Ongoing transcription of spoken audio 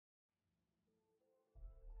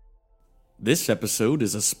This episode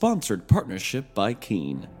is a sponsored partnership by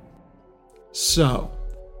Keen. So,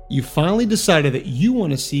 you finally decided that you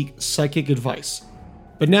want to seek psychic advice.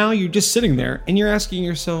 But now you're just sitting there and you're asking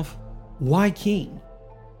yourself, why Keen?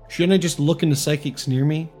 Shouldn't I just look into psychics near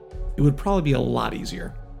me? It would probably be a lot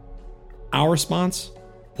easier. Our response?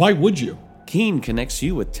 Why would you? Keen connects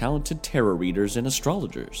you with talented tarot readers and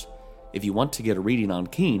astrologers. If you want to get a reading on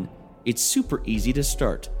Keen, it's super easy to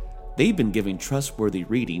start. They've been giving trustworthy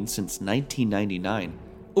readings since 1999,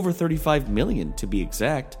 over 35 million to be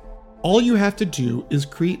exact. All you have to do is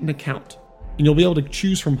create an account, and you'll be able to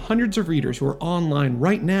choose from hundreds of readers who are online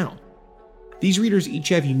right now. These readers each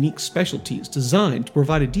have unique specialties designed to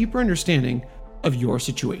provide a deeper understanding of your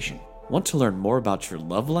situation. Want to learn more about your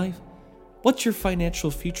love life? What's your financial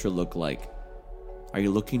future look like? Are you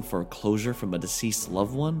looking for a closure from a deceased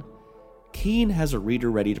loved one? Keen has a reader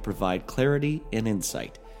ready to provide clarity and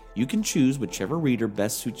insight. You can choose whichever reader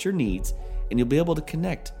best suits your needs, and you'll be able to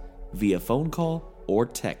connect via phone call or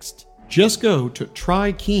text. Just go to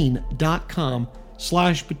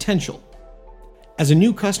trykeen.com/potential. As a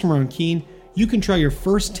new customer on Keen, you can try your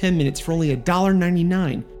first 10 minutes for only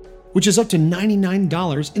 $1.99, which is up to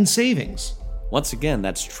 $99 in savings. Once again,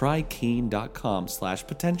 that's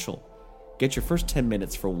trykeen.com/potential. Get your first 10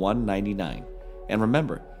 minutes for $1.99. And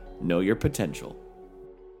remember, know your potential.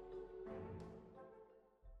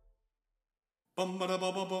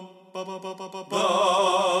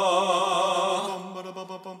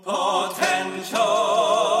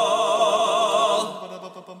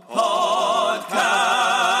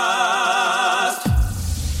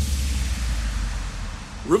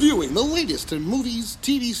 Reviewing the latest in movies,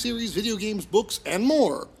 TV series, video games, books, and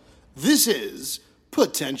more. This is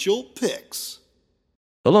Potential Picks.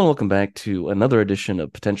 Hello and welcome back to another edition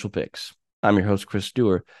of Potential Picks. I'm your host, Chris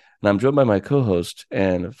Stewart, and I'm joined by my co-host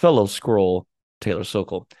and fellow Scroll, Taylor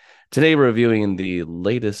Sokol. Today we're reviewing the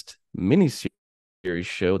latest miniseries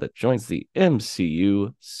show that joins the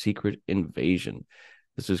MCU, Secret Invasion.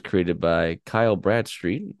 This was created by Kyle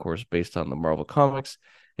Bradstreet, of course, based on the Marvel Comics,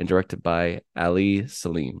 and directed by Ali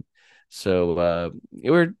Selim. So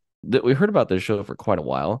we heard about this show for quite a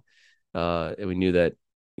while, and we knew that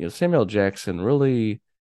Samuel Jackson really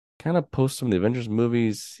kind of post some of the Avengers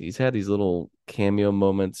movies. He's had these little cameo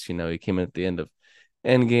moments. He came in at the end of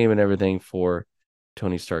Endgame and everything for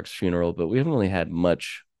Tony Stark's funeral, but we haven't really had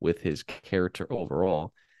much with his character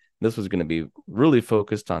overall. This was going to be really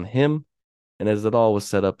focused on him, and as it all was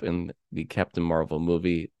set up in the Captain Marvel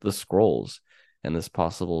movie, The Skrulls, and this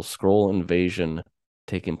possible Skrull invasion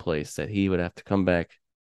taking place that he would have to come back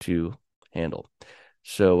to handle.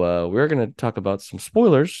 So we're going to talk about some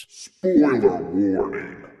spoilers. Spoiler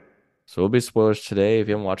warning. So it'll be spoilers today. If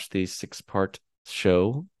you haven't watched the 6-part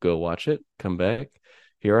show, go watch it. Come back.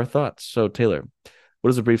 Here are our thoughts. So Taylor, what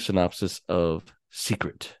is a brief synopsis of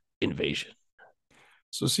Secret Invasion?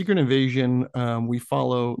 So Secret Invasion, we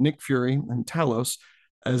follow Nick Fury and Talos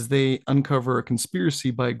as they uncover a conspiracy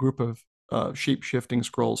by a group of shape-shifting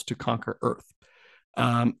Skrulls to conquer Earth.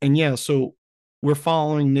 So we're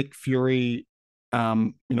following Nick Fury,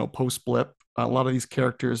 post-blip. A lot of these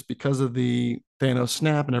characters, because of the Thanos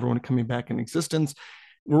snap and everyone coming back in existence,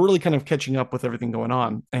 we're really kind of catching up with everything going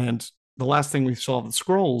on. And the last thing we saw of the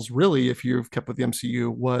Skrulls, really, if you've kept with the MCU,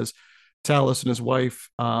 was Talos and his wife,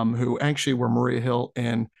 who actually were Maria Hill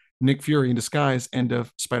and Nick Fury in disguise, end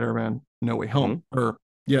of Spider-Man No Way Home.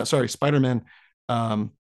 Spider-Man.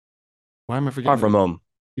 Why am I forgetting? Far From Home.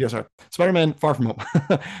 Yeah, sorry. Spider-Man Far From Home.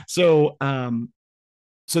 So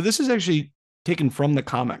this is actually taken from the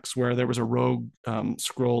comics, where there was a rogue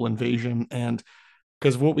Skrull invasion, and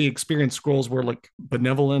because what we experienced, Skrulls were like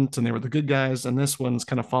benevolent and they were the good guys, and this one's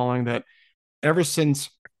kind of following that. Ever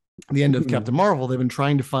since the end of Captain Marvel, they've been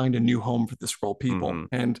trying to find a new home for the Skrull people,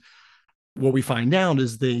 and what we find out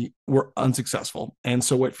is they were unsuccessful. And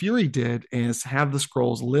so what Fury did is have the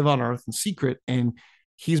Skrulls live on Earth in secret, and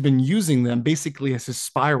he's been using them basically as his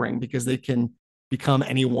spy ring, because they can become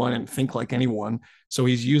anyone and think like anyone. So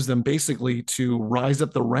he's used them basically to rise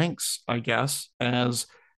up the ranks, I guess, as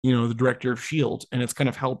the director of S.H.I.E.L.D. And it's kind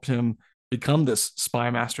of helped him become this spy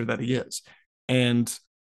master that he is. And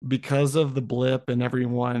because of the blip and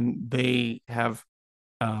everyone, they have,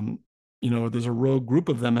 there's a rogue group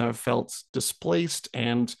of them that have felt displaced,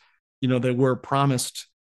 and, they were promised,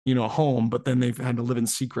 a home, but then they've had to live in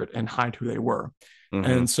secret and hide who they were.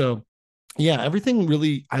 And so, everything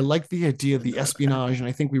really, I like the idea of the espionage, and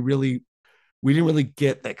I think we didn't really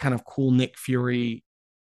get that kind of cool Nick Fury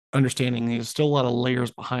understanding. There's still a lot of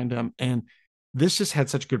layers behind him, and this just had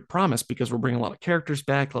such good promise because we're bringing a lot of characters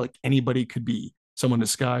back. Like anybody could be someone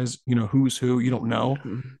disguised, who's who, you don't know.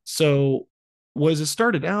 So was it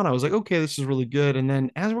started out, I was like, okay, this is really good. And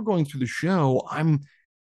then as we're going through the show,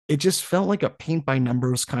 it just felt like a paint by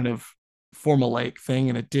numbers kind of formulaic thing.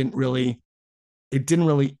 And it didn't really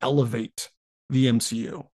elevate the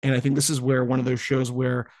MCU. And I think this is where one of those shows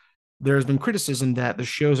where there's been criticism that the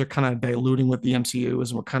shows are kind of diluting what the MCU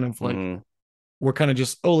is. And we're kind of like, we're kind of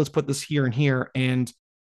just, oh, let's put this here and here. And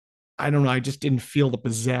I don't know, I just didn't feel the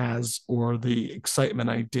pizzazz or the excitement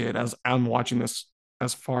I did as I'm watching this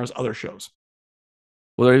as far as other shows.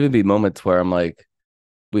 Will there even be moments where I'm like,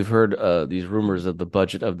 we've heard these rumors of the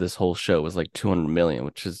budget of this whole show was like 200 million,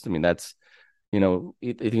 which is, I mean, that's, you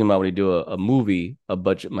think about when you do a movie, a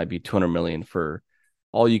budget might be 200 million for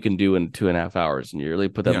all you can do in 2.5 hours, and you really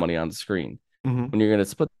put that money on the screen. When you're going to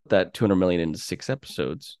split that 200 million into 6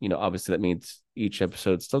 episodes, obviously that means each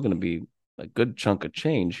episode's still going to be a good chunk of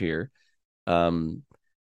change here. And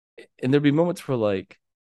there'd be moments where like,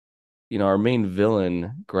 our main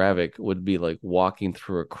villain, Gravik, would be like walking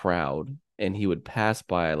through a crowd and he would pass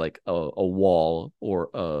by like a wall or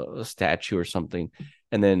a statue or something.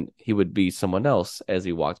 And then he would be someone else as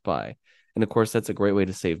he walked by. And of course, that's a great way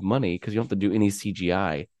to save money because you don't have to do any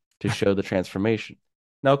CGI to show the transformation.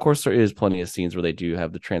 Now, of course, there is plenty of scenes where they do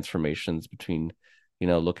have the transformations between,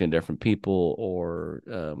 looking at different people or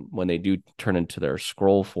when they do turn into their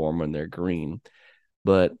scroll form when they're green.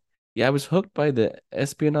 But yeah, I was hooked by the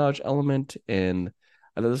espionage element, and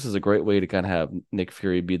I know this is a great way to kind of have Nick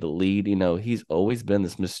Fury be the lead. He's always been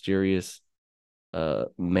this mysterious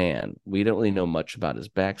man. We don't really know much about his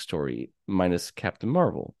backstory, minus Captain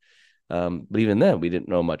Marvel. But even then, we didn't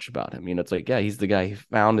know much about him. It's like, yeah, he's the guy who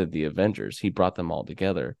founded the Avengers. He brought them all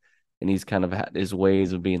together, and he's kind of had his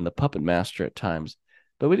ways of being the puppet master at times.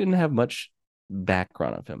 But we didn't have much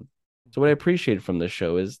background of him. So what I appreciate from this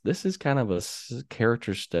show is this is kind of a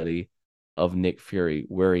character study of Nick Fury,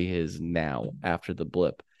 where he is now after the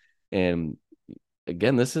blip. And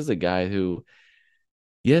again, this is a guy who,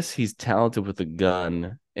 yes, he's talented with a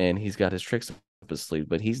gun and he's got his tricks up his sleeve,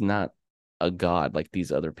 but he's not a god like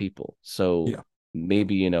these other people. So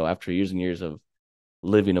maybe, after years and years of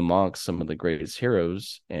living amongst some of the greatest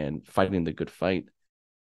heroes and fighting the good fight,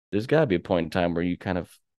 there's got to be a point in time where you kind of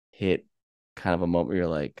hit kind of a moment where you're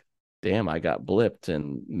like, damn, I got blipped.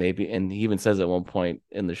 And he even says at one point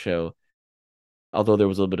in the show, although there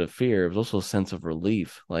was a little bit of fear, it was also a sense of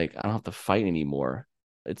relief. Like, I don't have to fight anymore.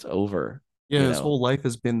 It's over. Yeah, his whole life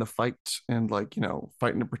has been the fight and like,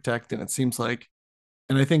 fighting to protect. And it seems like,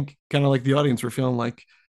 and I think kind of like the audience, we're feeling like,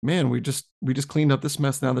 man, we just cleaned up this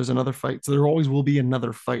mess. Now there's another fight. So there always will be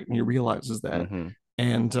another fight. And he realizes that.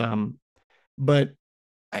 And but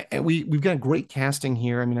we've got great casting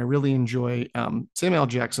here. I mean, I really enjoy Samuel L.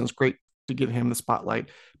 Jackson. It's great to give him the spotlight.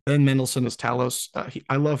 Ben Mendelsohn is Talos.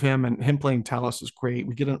 I love him, and him playing Talos is great.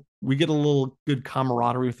 We get a little good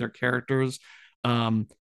camaraderie with their characters.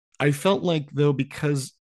 I felt like though,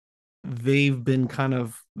 because they've been kind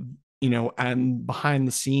of and behind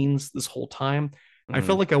the scenes this whole time, I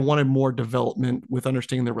felt like I wanted more development with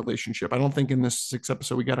understanding their relationship. I don't think in this 6th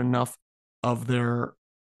episode we got enough of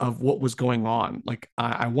what was going on. Like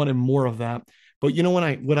I wanted more of that. But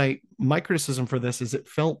my criticism for this is it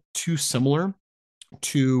felt too similar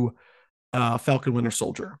to Falcon Winter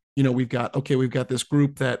Soldier. We've got this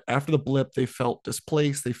group that after the blip, they felt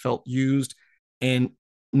displaced, they felt used, and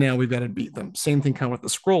now we've got to beat them. Same thing kind of with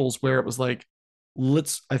the Skrulls, where it was like,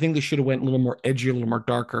 I think they should have went a little more edgy, a little more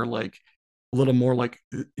darker, like a little more like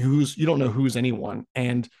you don't know who's anyone.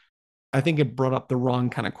 And I think it brought up the wrong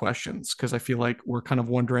kind of questions because I feel like we're kind of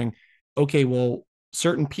wondering, okay, well,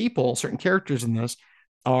 certain characters in this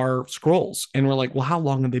are Skrulls, and we're like, well, how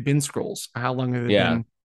long have they been Skrulls? How long have they been?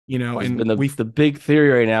 And the big theory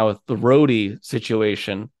right now with the Rhodey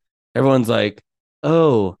situation. Everyone's like,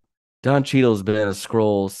 oh, Don Cheadle's been a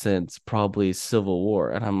Skrull since probably Civil War,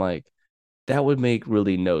 and I'm like, that would make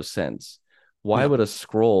really no sense. Why would a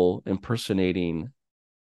Skrull impersonating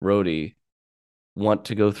Rhodey want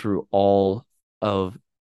to go through all of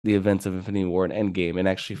the events of Infinity War and Endgame and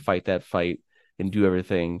actually fight that fight and do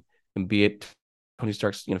everything and be at Tony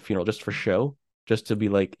Stark's funeral just for show, just to be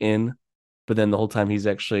like in, but then the whole time he's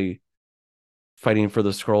actually fighting for the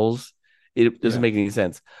Skrulls? It doesn't make any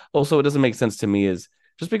sense. Also, it doesn't make sense to me is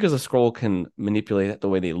just because a Skrull can manipulate the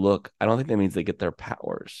way they look, I don't think that means they get their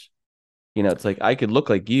powers. It's like I could look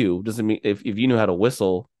like you. Doesn't mean if you knew how to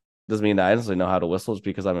whistle, doesn't mean that I necessarily know how to whistle just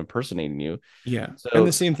because I'm impersonating you. Yeah. So, and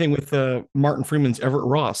the same thing with Martin Freeman's Everett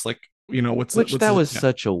Ross. Like, that was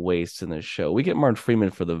such a waste in this show. We get Martin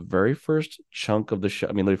Freeman for the very first chunk of the show.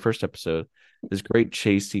 I mean, the first episode, this great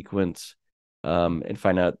chase sequence, and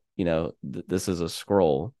find out, this is a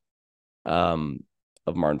Skrull.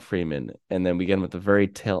 of Martin Freeman, and then we get him at the very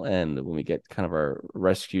tail end when we get kind of our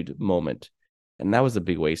rescued moment, and that was a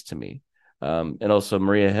big waste to me. And also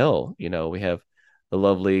Maria Hill, we have the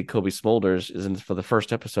lovely Kobe Smulders is in for the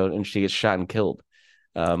first episode, and she gets shot and killed.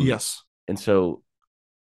 Yes, and so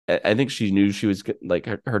I think she knew she was like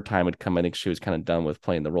her time had come. I think she was kind of done with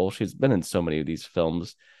playing the role. She's been in so many of these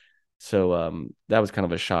films, so that was kind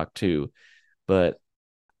of a shock too. But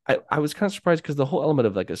I was kind of surprised because the whole element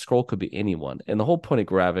of like a scroll could be anyone, and the whole point of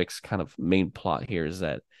Gravik's kind of main plot here is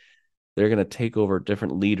that they're going to take over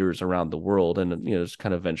different leaders around the world and just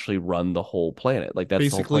kind of eventually run the whole planet. Like that's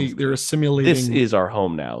basically the they're assimilating. This is our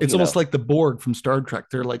home now. It's almost like the Borg from Star Trek.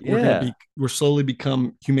 They're like, we're slowly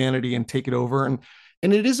become humanity and take it over. And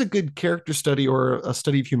it is a good character study or a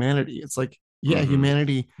study of humanity. It's like,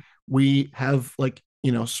 humanity, we have like,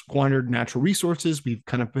 squandered natural resources. We've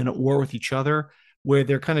kind of been at war with each other, where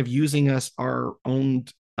they're kind of using us, our own,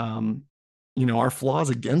 our flaws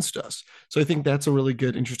against us. So I think that's a really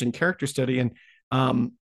good, interesting character study. And,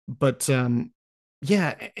 and Ben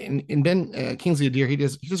Kingsley Adir, he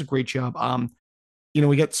does a great job.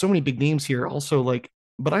 We got so many big names here also, like,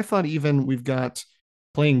 but I thought even we've got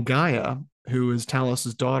playing Gaia, who is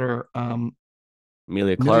Talos's daughter,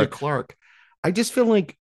 Emilia Clarke. I just feel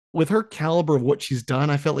like with her caliber of what she's done,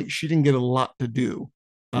 I felt like she didn't get a lot to do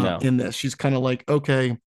in this. She's kind of like,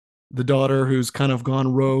 okay, the daughter who's kind of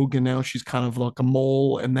gone rogue, and now she's kind of like a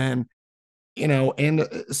mole. And then, and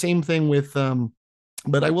same thing with,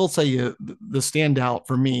 but I will say the standout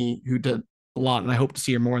for me who did a lot, and I hope to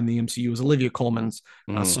see her more in the MCU, was Olivia Colman's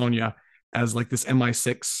Sonya as like this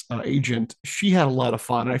MI6 agent. She had a lot of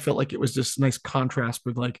fun, and I felt like it was just a nice contrast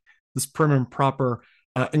with like this prim and proper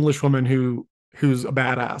English woman who's a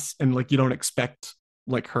badass, and like you don't expect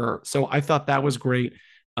like her. So I thought that was great.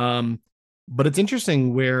 But it's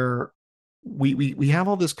interesting where we have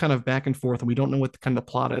all this kind of back and forth, and we don't know what the kind of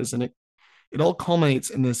plot is, and it all culminates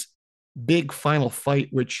in this big final fight,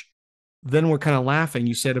 which then we're kind of laughing.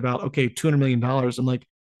 You said about, okay, $200 million. I'm like,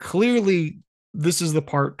 clearly this is the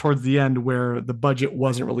part towards the end where the budget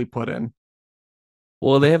wasn't really put in.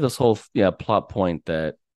 Well, they have this whole plot point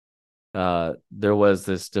that there was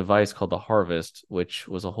this device called the Harvest, which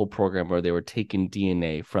was a whole program where they were taking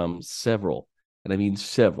DNA from several, and I mean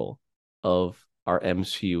several, of our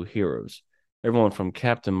MCU heroes. Everyone from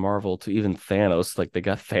Captain Marvel to even Thanos, like they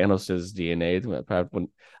got Thanos's DNA.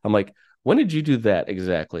 I'm like, when did you do that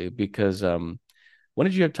exactly? Because when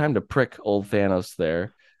did you have time to prick old Thanos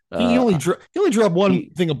there? He only dropped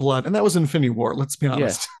one thing of blood, and that was Infinity War. Let's be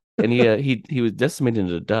honest. Yeah. And he was decimated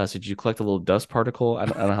into dust. Did you collect a little dust particle? I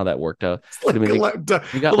don't know how that worked out. Like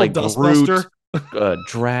you got like Groot,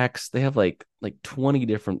 Drax. They have like 20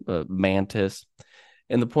 different Mantis.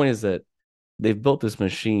 And the point is that they've built this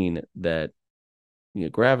machine that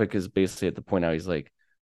Gravik is basically at the point now he's like,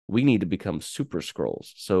 we need to become super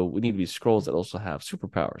scrolls. So we need to be scrolls that also have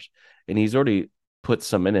superpowers. And he's already put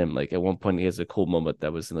some in him. Like at one point he has a cool moment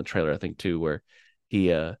that was in the trailer, I think too, where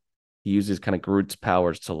he uses kind of Groot's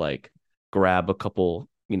powers to like grab a couple,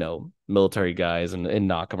 military guys and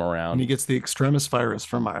knock them around. And he gets the Extremis virus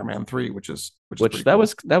from Iron Man 3, which that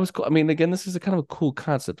was cool. I mean, again, this is a kind of a cool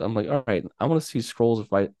concept. I'm like, all right, I want to see scrolls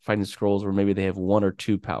fighting scrolls where maybe they have one or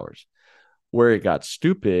two powers. Where it got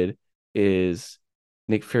stupid is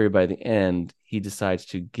Nick Fury, by the end, he decides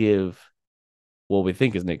to give what we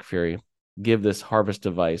think is Nick Fury, give this Harvest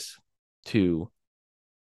device to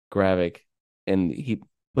Gravik, and he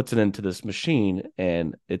puts it into this machine,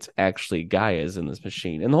 and it's actually Gaia's in this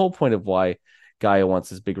machine. And the whole point of why Gaia wants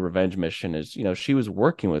this big revenge mission is, she was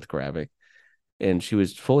working with Gravik, and she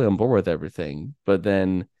was fully on board with everything, but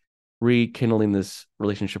then rekindling this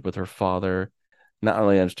relationship with her father, not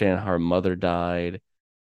only understanding how her mother died.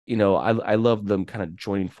 I love them kind of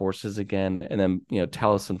joining forces again. And then,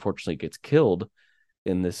 Talos unfortunately gets killed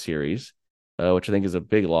in this series, which I think is a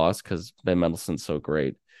big loss because Ben Mendelsohn's so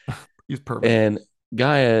great. He's perfect. And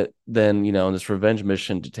Gaia then, in this revenge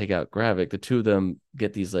mission to take out Gravik, the two of them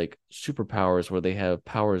get these like superpowers where they have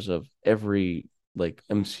powers of every like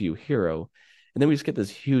MCU hero. And then we just get this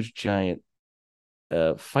huge giant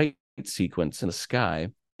fight sequence in the sky.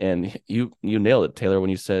 And you nailed it, Taylor, when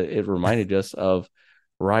you said it reminded us of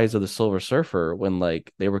Rise of the Silver Surfer when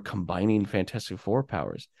like they were combining Fantastic Four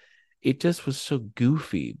powers. It just was so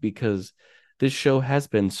goofy because this show has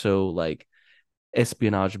been so like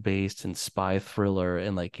espionage based and spy thriller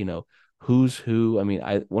and like who's who. I mean,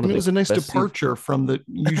 it was a nice departure from the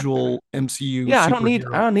usual MCU. Yeah, I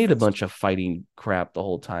don't need a bunch of fighting crap the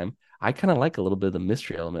whole time. I kind of like a little bit of the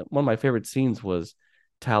mystery element. One of my favorite scenes was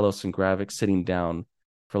Talos and Gravik sitting down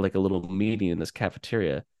for like a little meeting in this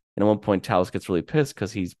cafeteria. And at one point, Talos gets really pissed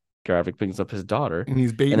because he's Gravik brings up his daughter, and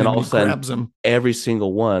he's baiting and then him all and of a he sudden, grabs him. every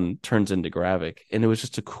single one turns into Gravik, and it was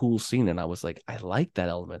just a cool scene. And I was like, I like that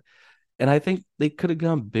element, and I think they could have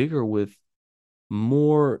gone bigger with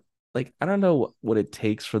more. Like, I don't know what it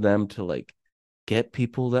takes for them to like get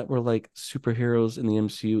people that were like superheroes in the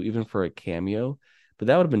MCU, even for a cameo. But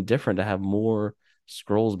that would have been different to have more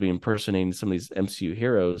Skrulls be impersonating some of these MCU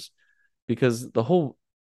heroes, because the whole,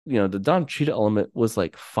 the Don Cheetah element was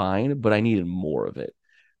like fine, but I needed more of it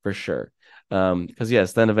for sure. Because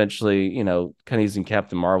yes, then eventually, kind of using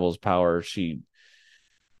Captain Marvel's power, she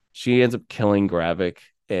ends up killing Gravik,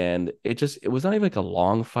 and it was not even like a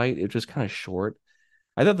long fight. It was just kind of short.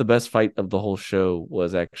 I thought the best fight of the whole show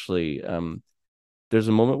was actually there's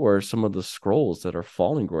a moment where some of the Skrulls that are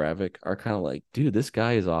following Gravik are kind of like, dude, this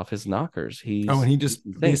guy is off his knockers. Oh, and he He's just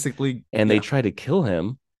insane. basically, And they try to kill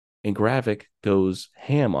him, and Gravik goes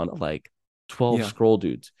ham on like 12 Skrull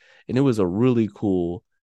dudes. And it was a really cool,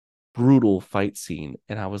 brutal fight scene.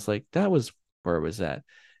 And I was like, that was where it was at.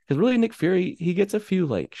 Because really, Nick Fury, he gets a few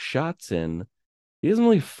like shots in. He doesn't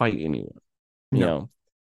really fight anyone, you know.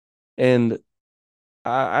 And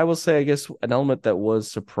I will say, I guess, an element that was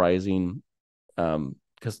surprising,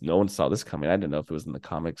 because no one saw this coming. I didn't know if it was in the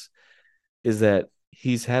comics, is that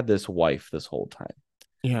he's had this wife this whole time.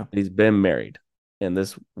 Yeah. He's been married, and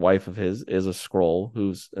this wife of his is a Skrull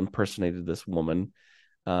who's impersonated this woman.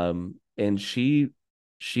 And she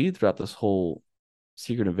throughout this whole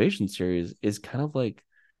Secret Invasion series is kind of like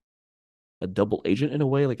a double agent in a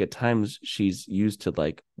way. Like, at times she's used to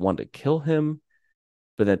like want to kill him,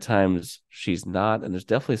 but at times she's not. And there's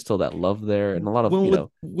definitely still that love there, and a lot of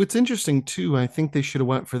what's interesting too, I think they should have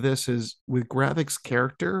went for this, is with Gravik's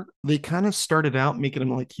character, they kind of started out making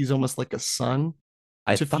him like he's almost like a son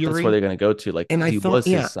I to thought Fury. that's where they're going to go to, like, And I he thought, was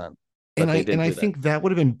his son, but they didn't I do that. think that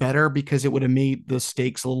would have been better, because it would have made the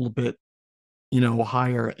stakes a little bit,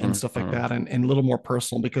 higher and stuff like that, and a little more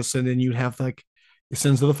personal, because so then you have like the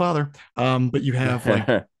sins of the father, but you have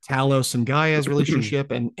like Talos and Gaia's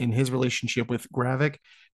relationship, and his relationship with Gravik.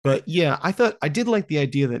 But yeah, I did like the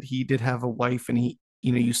idea that he did have a wife, and he,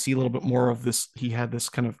 you see a little bit more of this. He had this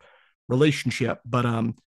kind of relationship, but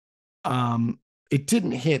it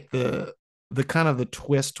didn't hit the kind of the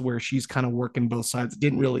twist where she's kind of working both sides. It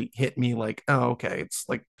didn't really hit me like, oh, okay, it's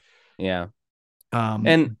like, Yeah.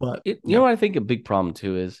 And but you know what I think a big problem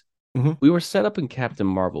too is, we were set up in Captain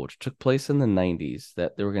Marvel, which took place in the 90s,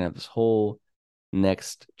 that they were going to have this whole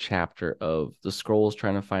next chapter of the Skrulls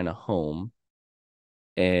trying to find a home,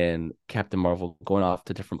 and Captain Marvel going off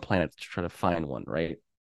to different planets to try to find one, right?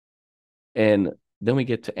 And then we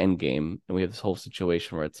get to Endgame, and we have this whole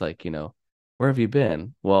situation where it's like, where have you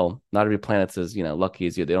been? Well, not every planet's as, lucky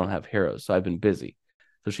as you. They don't have heroes, so I've been busy.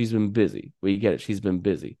 So she's been busy. Well, you get it. She's been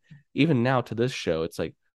busy. Even now to this show, it's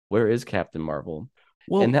like, where is Captain Marvel?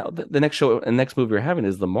 Well, and now the next show and next movie we're having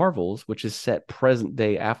is The Marvels, which is set present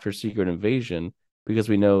day after Secret Invasion, because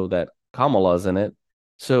we know that Kamala's in it.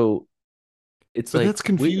 So it's like, that's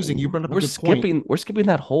confusing. You brought up a good point. We're skipping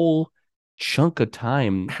that whole chunk of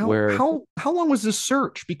time. How long was this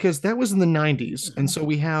search? Because that was in the 90s, and so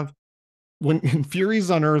we have when Fury's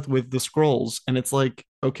on Earth with the Skrulls, and it's like,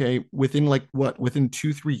 okay, within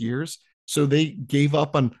 2-3 years, so they gave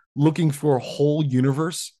up on looking for a whole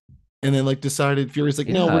universe, and then like decided, Fury's like,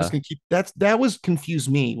 no, we're just gonna keep that was confused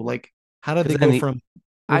me. Like, how did they go from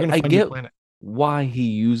I get why he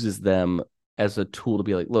uses them as a tool to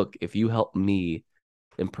be like, look, if you help me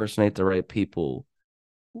impersonate the right people,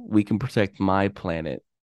 we can protect my planet,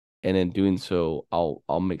 and in doing so, I'll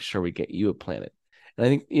make sure we get you a planet. And I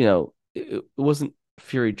think, it wasn't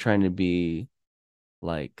Fury trying to be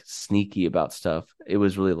like sneaky about stuff. It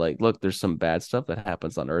was really like, look, there's some bad stuff that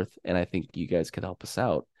happens on Earth, and I think you guys could help us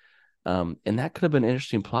out. And that could have been an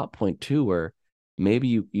interesting plot point too, where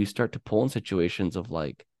maybe you start to pull in situations of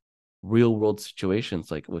like real world situations,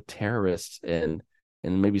 like with terrorists and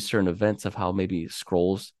maybe certain events of how maybe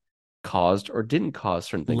Skrulls caused or didn't cause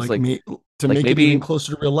certain things, to make it even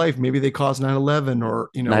closer to real life. Maybe they caused 9/11, or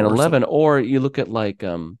 9/11, or you look at like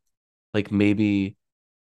maybe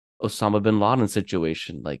Osama bin Laden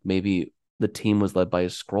situation, like maybe the team was led by a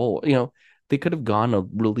Skrull. They could have gone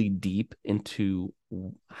really deep into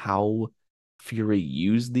how Fury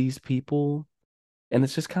used these people, and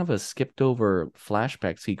it's just kind of a skipped over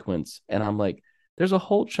flashback sequence. And I'm like, there's a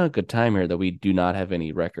whole chunk of time here that we do not have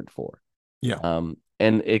any record for. Yeah.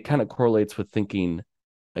 And it kind of correlates with thinking,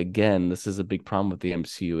 again, this is a big problem with the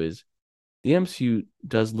MCU, is the MCU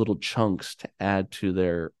does little chunks to add to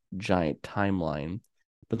their giant timeline,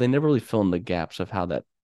 but they never really fill in the gaps of how that,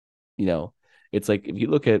 it's like, if you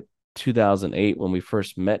look at 2008 when we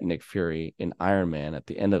first met Nick Fury in Iron Man at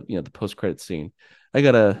the end of the post-credit scene. I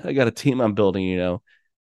got a team I'm building,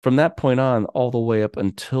 from that point on all the way up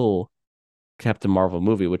until Captain Marvel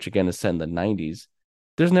movie, which again is set in the 90s.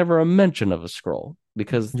 There's never a mention of a Skrull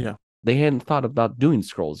because they hadn't thought about doing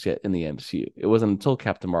Skrulls yet in the MCU. It wasn't until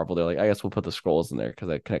Captain Marvel they're like, I guess we'll put the Skrulls in there because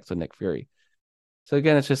that connects to Nick Fury. So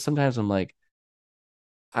again, it's just sometimes I'm like,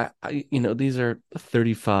 these are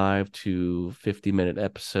 35 to 50-minute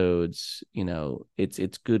episodes.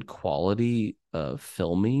 It's good quality of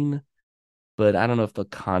filming, but I don't know if the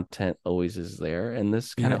content always is there. And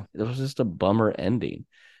this it was just a bummer ending.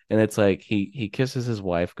 And it's like he kisses his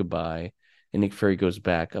wife goodbye, and Nick Fury goes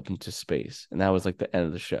back up into space, and that was like the end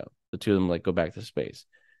of the show. The two of them like go back to space.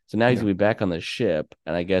 So now he's gonna be back on the ship,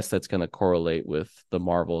 and I guess that's gonna correlate with the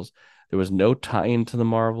Marvels. There was no tie-in to the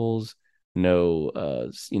Marvels. No,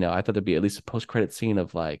 I thought there'd be at least a post-credit scene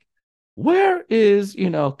of like, where is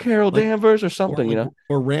Carol Danvers or something,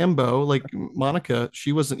 or Rambo, like Monica.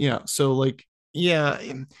 She wasn't. Yeah, so like,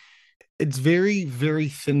 it's very, very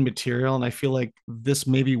thin material, and I feel like this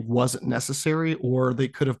maybe wasn't necessary, or they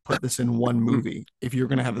could have put this in one movie if you're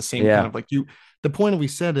going to have the same kind of like you. The point of we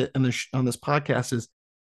said it on this podcast is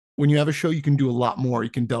when you have a show, you can do a lot more. You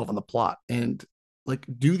can delve on the plot and like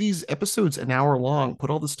do these episodes an hour long.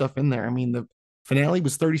 Put all the stuff in there. I mean, the finale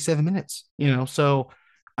was 37 minutes. So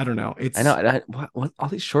I don't know. I know what all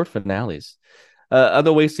these short finales.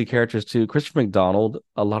 Other wasted characters too. Christopher McDonald.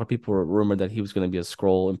 A lot of people were rumored that he was going to be a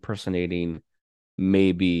Skrull impersonating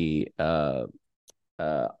maybe Norman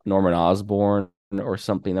Osborn or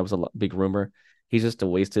something. That was a big rumor. He's just a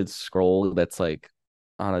wasted Skrull that's like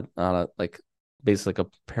on a like basically like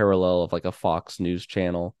a parallel of like a Fox News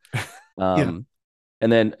channel.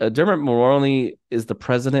 And then Dermot Mulroney is the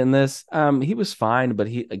president in this. He was fine, but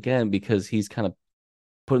because he's kind of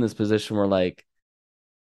put in this position where like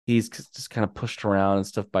he's just kind of pushed around and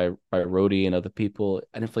stuff by Rhodey and other people.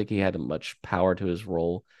 I didn't feel like he had much power to his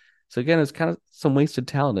role. So again, it's kind of some wasted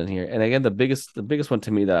talent in here. And again, the biggest one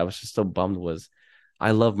to me that I was just so bummed was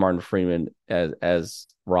I love Martin Freeman as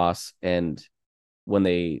Ross. And when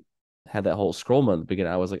they had that whole Skrull moment at the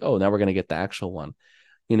beginning, I was like, oh, now we're going to get the actual one.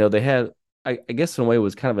 They had, I guess in a way it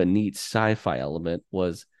was kind of a neat sci-fi element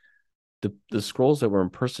was the Skrulls that were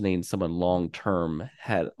impersonating someone long-term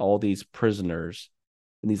had all these prisoners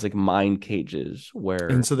in these like mind cages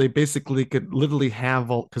and so they basically could literally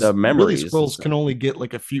have all because the memories. Really, Skrulls can only get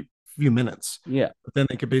like a few minutes. Yeah, but then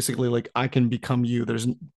they could basically like I can become you.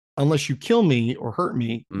 Unless you kill me or hurt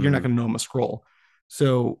me, you're not going to know I'm a Skrull.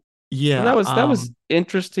 So yeah, and that was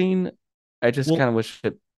interesting. I just kind of wish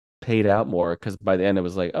it paid out more because by the end it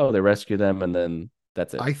was like, oh, they rescue them and then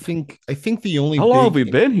that's it. I think the only how long have we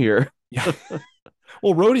been here? Yeah.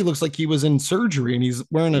 Well, Rhodey looks like he was in surgery and he's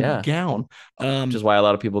wearing a gown. Which is why a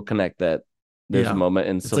lot of people connect that there's a moment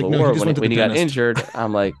in Civil War when he got injured.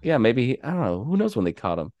 I'm like, yeah, maybe I don't know. Who knows when they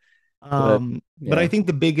caught him? But I think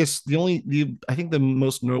I think the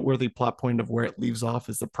most noteworthy plot point of where it leaves off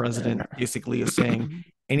is the president basically is saying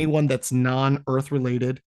anyone that's non-Earth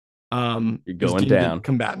related, you're going down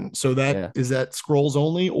combatant. So is that Skrulls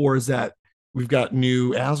only, or is that we've got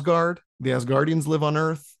new Asgard? The Asgardians live on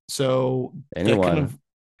Earth. So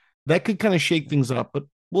that could kind of shake things up, but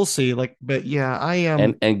we'll see. But yeah, I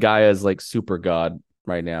am. And Gaia's like super god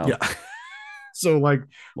right now. Yeah. So like,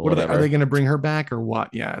 are they going to bring her back or what?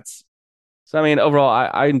 Yeah, it's. So I mean, overall,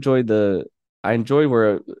 I enjoyed where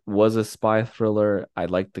it was a spy thriller. I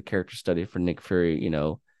liked the character study for Nick Fury.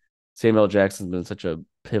 Samuel L. Jackson's been such a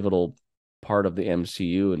pivotal part of the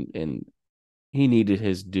MCU, and he needed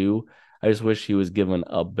his due. I just wish he was given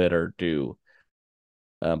a better due.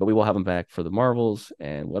 But we will have him back for the Marvels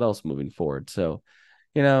and what else moving forward. So,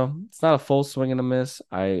 it's not a full swing and a miss.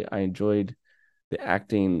 I enjoyed the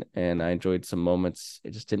acting and I enjoyed some moments.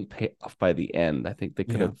 It just didn't pay off by the end. I think they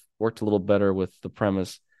could have worked a little better with the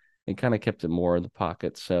premise and kind of kept it more in the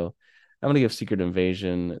pocket. So I'm going to give Secret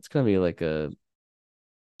Invasion. It's going to be like a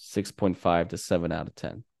 6.5 to 7 out of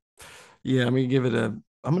 10. Yeah, I'm going to give it a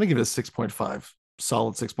 6.5,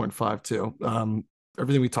 solid 6.5 too.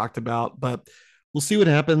 Everything we talked about, but we'll see what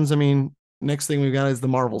happens. I mean, next thing we've got is the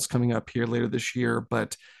Marvels coming up here later this year,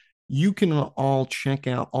 but you can all check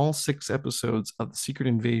out all 6 episodes of The Secret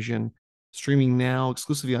Invasion streaming now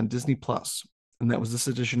exclusively on Disney Plus. And that was this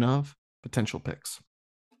edition of Potential Picks.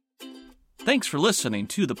 Thanks for listening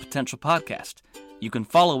to the Potential Podcast. You can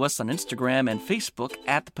follow us on Instagram and Facebook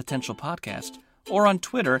at The Potential Podcast or on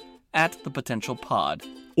Twitter at The Potential Pod.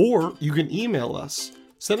 Or you can email us.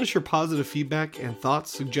 Send us your positive feedback and thoughts,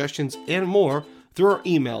 suggestions, and more through our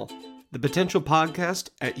email,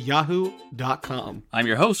 thepotentialpodcast@yahoo.com. I'm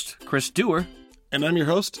your host, Chris Dewar. And I'm your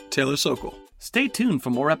host, Taylor Sokol. Stay tuned for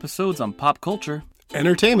more episodes on pop culture,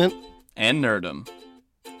 Entertainment, and nerdom.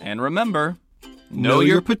 And remember, know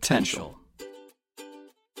your potential.